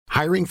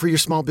Hiring for your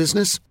small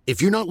business?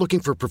 If you're not looking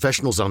for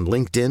professionals on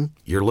LinkedIn,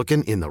 you're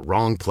looking in the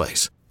wrong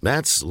place.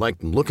 That's like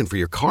looking for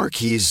your car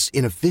keys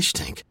in a fish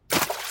tank.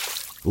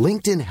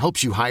 LinkedIn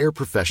helps you hire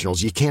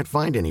professionals you can't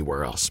find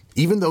anywhere else,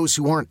 even those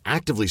who aren't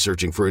actively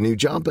searching for a new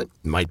job but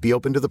might be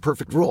open to the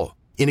perfect role.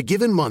 In a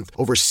given month,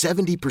 over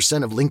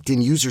 70% of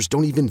LinkedIn users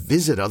don't even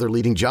visit other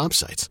leading job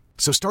sites.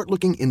 So start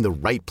looking in the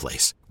right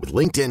place. With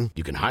LinkedIn,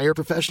 you can hire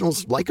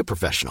professionals like a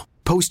professional.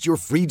 Post your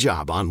free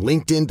job on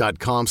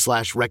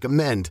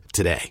linkedin.com/recommend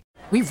today.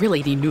 We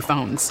really need new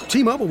phones.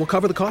 T-Mobile will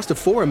cover the cost of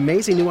 4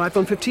 amazing new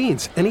iPhone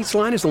 15s, and each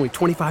line is only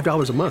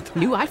 $25 a month.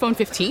 New iPhone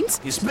 15s?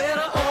 It's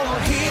better over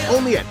here.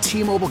 Only at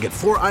T-Mobile, get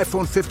 4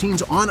 iPhone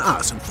 15s on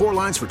us and 4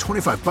 lines for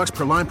 $25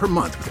 per line per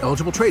month with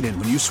eligible trade-in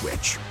when you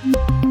switch.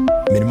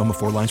 Minimum of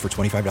 4 lines for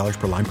 $25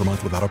 per line per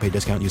month with autopay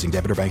discount using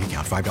debit or bank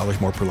account.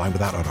 $5 more per line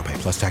without autopay,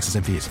 plus taxes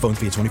and fees. Phone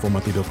fee at 24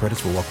 monthly bill credits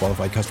for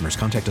well-qualified customers.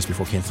 Contact us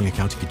before canceling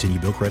account to continue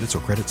bill credits or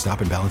credit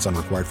stop and balance on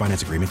required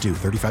finance agreement due.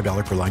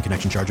 $35 per line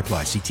connection charge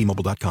applies. See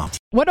T-Mobile.com.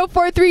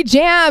 104.3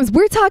 Jams.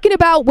 We're talking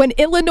about when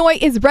Illinois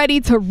is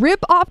ready to rip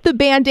off the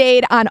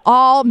Band-Aid on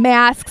all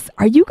masks.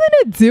 Are you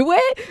going to do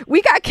it?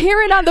 We got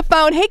Karen on the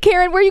phone. Hey,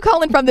 Karen, where are you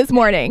calling from this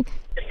morning?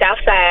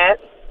 Southside.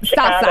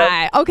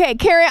 Southside. Okay,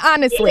 Karen,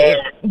 honestly,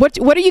 what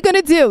are you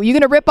going to do? You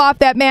going to rip off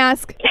that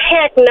mask?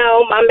 Heck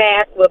no, my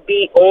mask will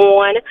be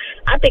on.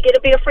 I think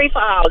it'll be a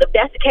free-for-all. If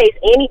that's the case,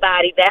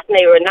 anybody,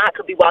 vaccinated or not,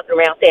 could be walking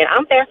around saying,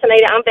 I'm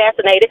vaccinated,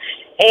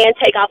 and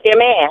take off their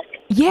mask.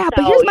 Yeah,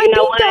 but here's my thing,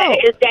 though.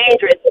 It's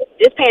dangerous.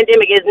 This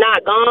pandemic is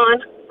not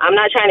gone. I'm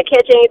not trying to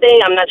catch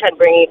anything. I'm not trying to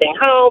bring anything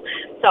home.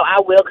 So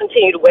I will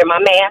continue to wear my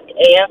mask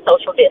and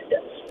social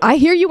distance. I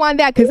hear you on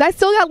that because I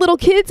still got little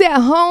kids at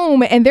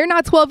home and they're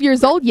not 12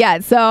 years old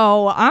yet.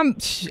 So I'm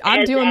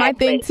doing my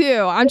thing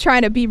too. I'm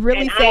trying to be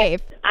really safe.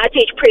 I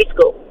teach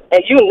preschool.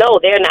 And you know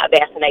they're not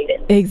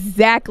vaccinated.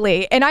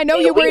 Exactly. And I know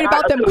you're worried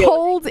about them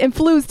colds and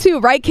flus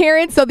too, right,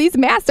 Karen? So these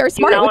masks are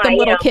smart with them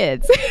little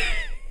kids.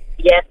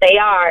 Yes, they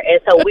are. And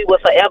so we will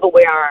forever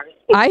wear ours.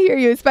 I hear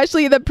you,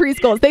 especially the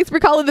preschools. Thanks for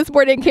calling this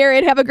morning,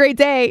 Karen. Have a great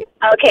day.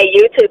 Okay,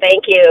 you too.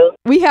 Thank you.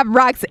 We have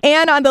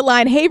Roxanne on the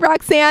line. Hey,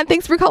 Roxanne.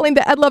 Thanks for calling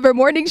the Ed Lover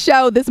Morning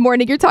Show this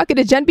morning. You're talking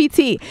to Jen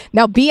BT.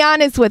 Now, be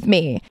honest with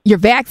me. You're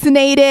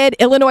vaccinated.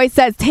 Illinois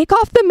says take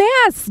off the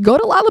masks. Go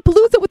to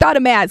Lollapalooza without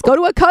a mask. Go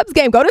to a Cubs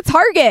game. Go to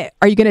Target.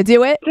 Are you going to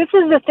do it? This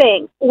is the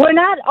thing. We're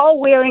not all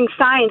wearing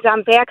signs,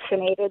 I'm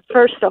vaccinated,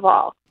 first of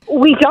all.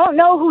 We don't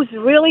know who's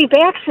really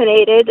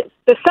vaccinated.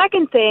 The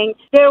second thing,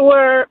 there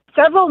were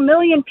several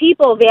million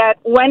people that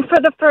went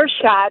for the first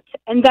shot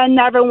and then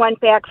never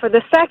went back for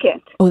the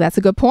second. Oh, that's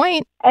a good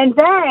point. And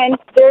then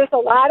there's a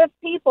lot of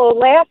people,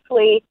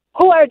 lastly,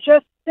 who are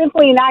just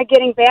simply not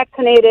getting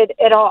vaccinated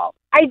at all.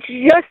 I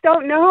just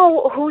don't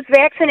know who's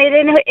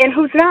vaccinated and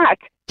who's not.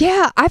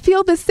 Yeah, I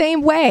feel the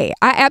same way.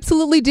 I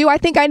absolutely do. I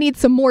think I need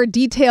some more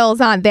details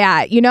on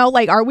that. You know,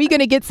 like, are we going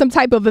to get some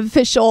type of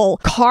official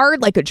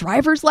card, like a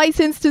driver's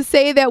license to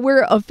say that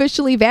we're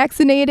officially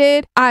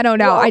vaccinated? I don't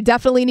know. I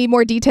definitely need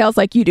more details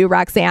like you do,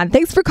 Roxanne.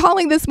 Thanks for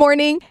calling this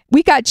morning.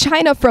 We got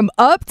China from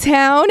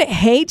Uptown.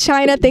 Hey,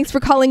 China. Thanks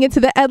for calling into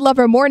the Ed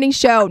Lover Morning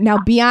Show. Now,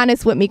 be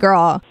honest with me,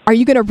 girl. Are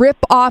you going to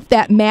rip off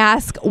that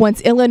mask once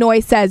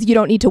Illinois says you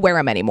don't need to wear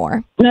them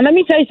anymore? Now, let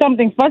me tell you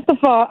something. First of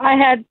all, I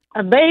had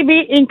a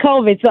baby in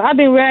COVID, so I've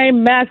been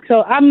wearing masks,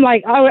 so I'm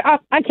like, I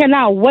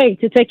cannot wait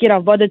to take it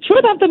off. But the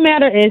truth of the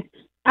matter is,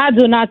 I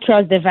do not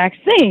trust the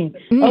vaccine.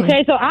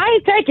 Okay, so I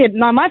ain't take it.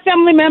 Now, my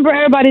family member,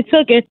 everybody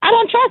took it. I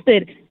don't trust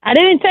it. I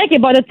didn't take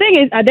it, but the thing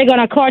is, are they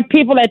gonna card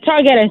people at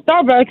Target and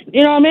Starbucks?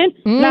 You know what I mean?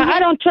 Now, I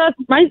don't trust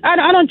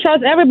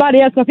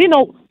everybody else because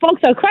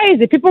folks are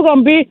crazy. People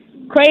gonna be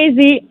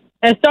crazy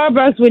at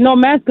Starbucks with no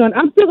mask on.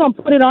 I'm still gonna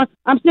put it on.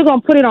 I'm still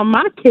gonna put it on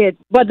my kids.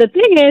 But the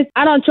thing is,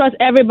 I don't trust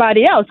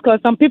everybody else because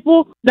some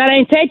people that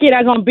ain't take it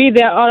are gonna be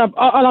there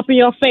all up in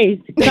your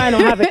face trying to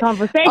have a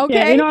conversation.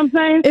 Okay. You know what I'm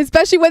saying?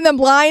 Especially when them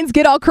lines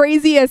get all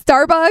crazy at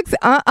Starbucks.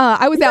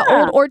 I was at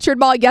Old Orchard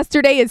Mall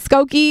yesterday in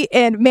Skokie,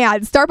 and man,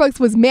 Starbucks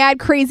was mad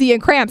crazy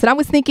and cramped. And I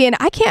was thinking,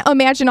 I can't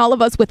imagine all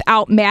of us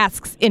without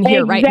masks in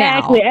here right now.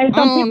 Exactly. And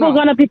some people are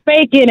gonna be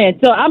faking it.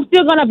 So I'm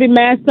still gonna be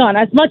masked on.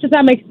 As much as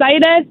I'm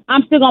excited,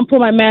 I'm still gonna put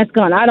my mask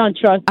on. I don't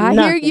trust I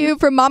nothing. hear you.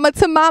 From mama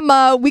to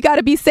mama, we got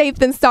to be safe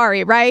than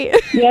sorry, right?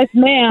 Yes,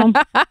 ma'am.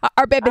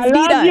 Our babies I need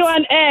love us. you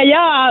on air.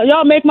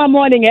 Y'all make my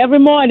morning every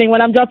morning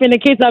when I'm dropping the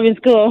kids off in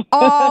school.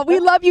 Oh, we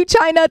love you,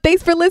 China.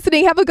 Thanks for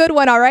listening. Have a good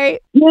one, all right?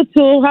 You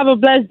too. Have a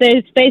blessed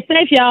day. Stay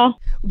safe, y'all.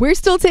 We're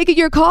still taking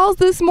your calls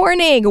this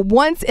morning.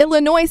 Once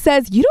Illinois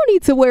says you don't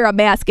need to wear a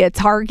mask at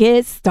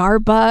Target,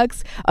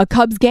 Starbucks, a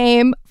Cubs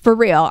game, for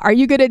real, are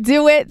you going to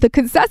do it? The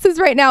consensus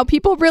right now,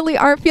 people really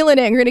aren't feeling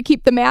it and are going to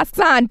keep the masks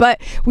on,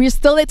 but we're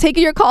still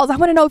taking your calls. I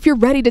want to know if you're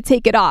ready to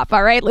take it off,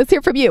 all right? Let's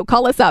hear from you.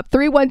 Call us up,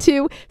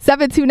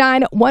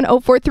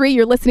 312-729-1043.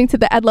 You're listening to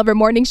the Ed Lover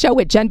Morning Show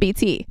with Jen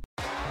BT.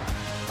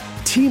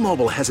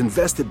 T-Mobile has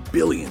invested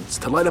billions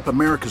to light up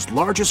America's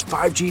largest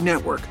 5G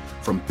network,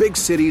 from big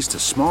cities to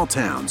small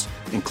towns,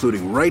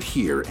 including right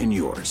here in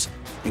yours.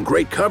 And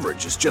great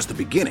coverage is just the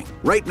beginning.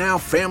 Right now,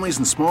 families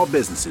and small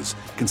businesses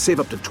can save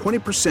up to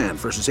 20%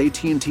 versus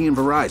AT&T and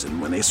Verizon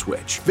when they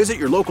switch. Visit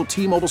your local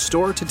T-Mobile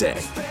store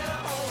today.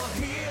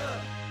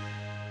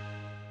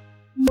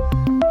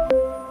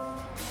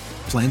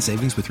 Plan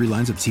savings with 3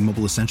 lines of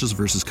T-Mobile Essentials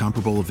versus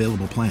comparable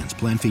available plans.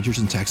 Plan features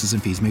and taxes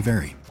and fees may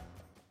vary.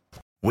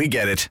 We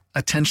get it.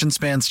 Attention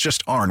spans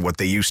just aren't what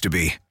they used to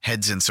be.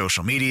 Heads in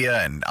social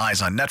media and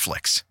eyes on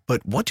Netflix.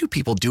 But what do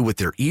people do with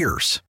their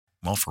ears?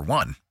 Well, for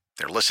one,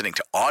 they're listening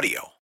to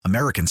audio.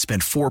 Americans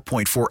spend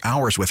 4.4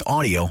 hours with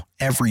audio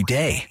every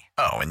day.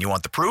 Oh, and you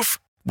want the proof?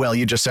 Well,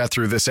 you just sat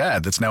through this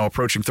ad that's now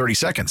approaching 30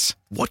 seconds.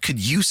 What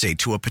could you say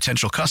to a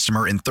potential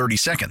customer in 30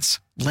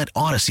 seconds? Let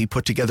Odyssey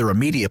put together a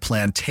media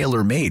plan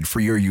tailor-made for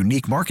your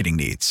unique marketing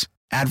needs.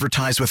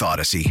 Advertise with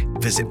Odyssey.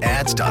 Visit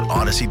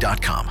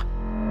ads.odyssey.com.